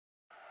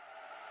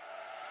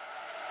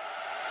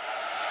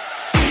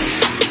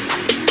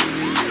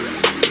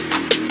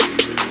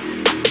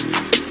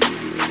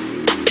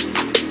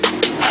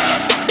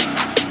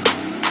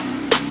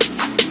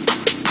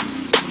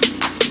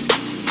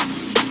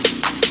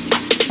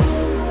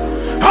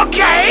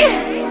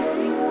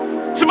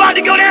about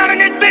to go down in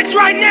this bitch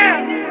right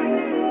now.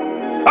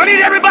 I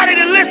need everybody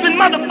to listen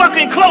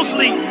motherfucking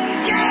closely.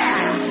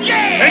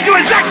 Yeah. And do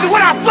exactly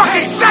what I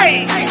fucking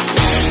say.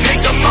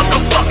 Make a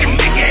motherfucking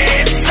big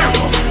ass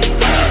circle.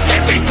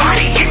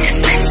 Everybody in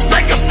this bitch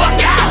break the fuck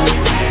out.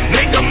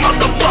 Make a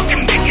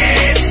motherfucking big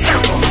ass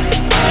circle.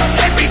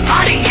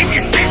 Everybody in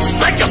this bitch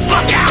break the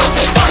fuck out.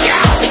 Fuck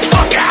out,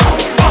 fuck out,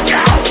 fuck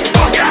out,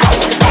 fuck out,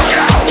 fuck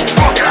out, fuck out,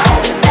 fuck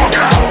out,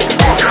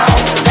 fuck out.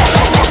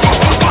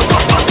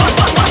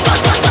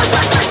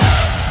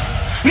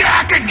 Now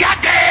I can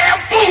goddamn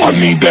fool. I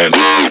need that.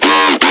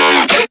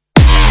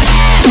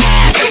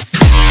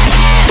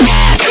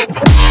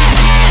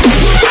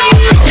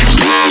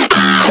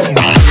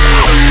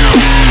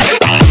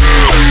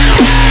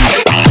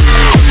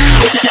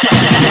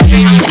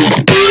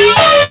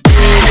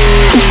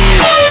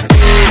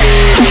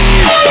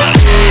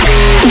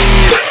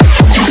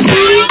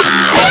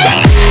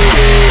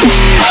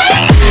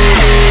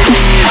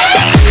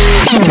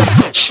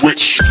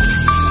 Switch.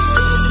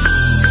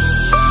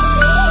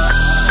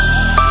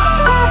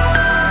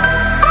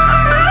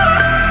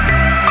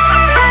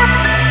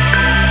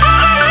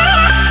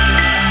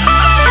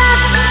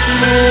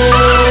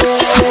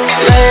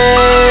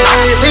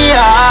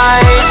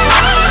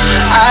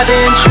 I've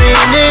been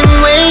dreaming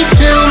way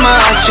too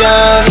much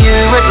of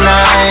you at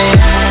night.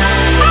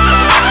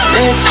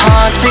 It's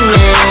haunting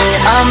me,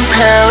 I'm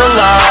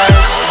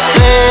paralyzed.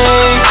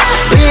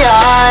 Lately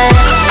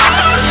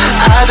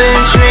I've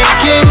been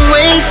drinking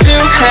way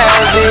too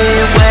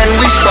heavy when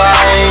we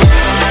fight.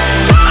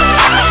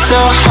 So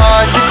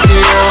hard to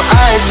deal,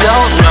 I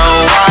don't know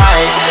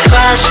why.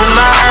 Flashing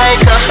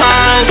like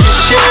 100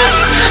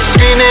 ships,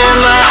 screaming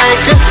like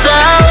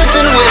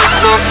 1,000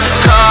 whistles.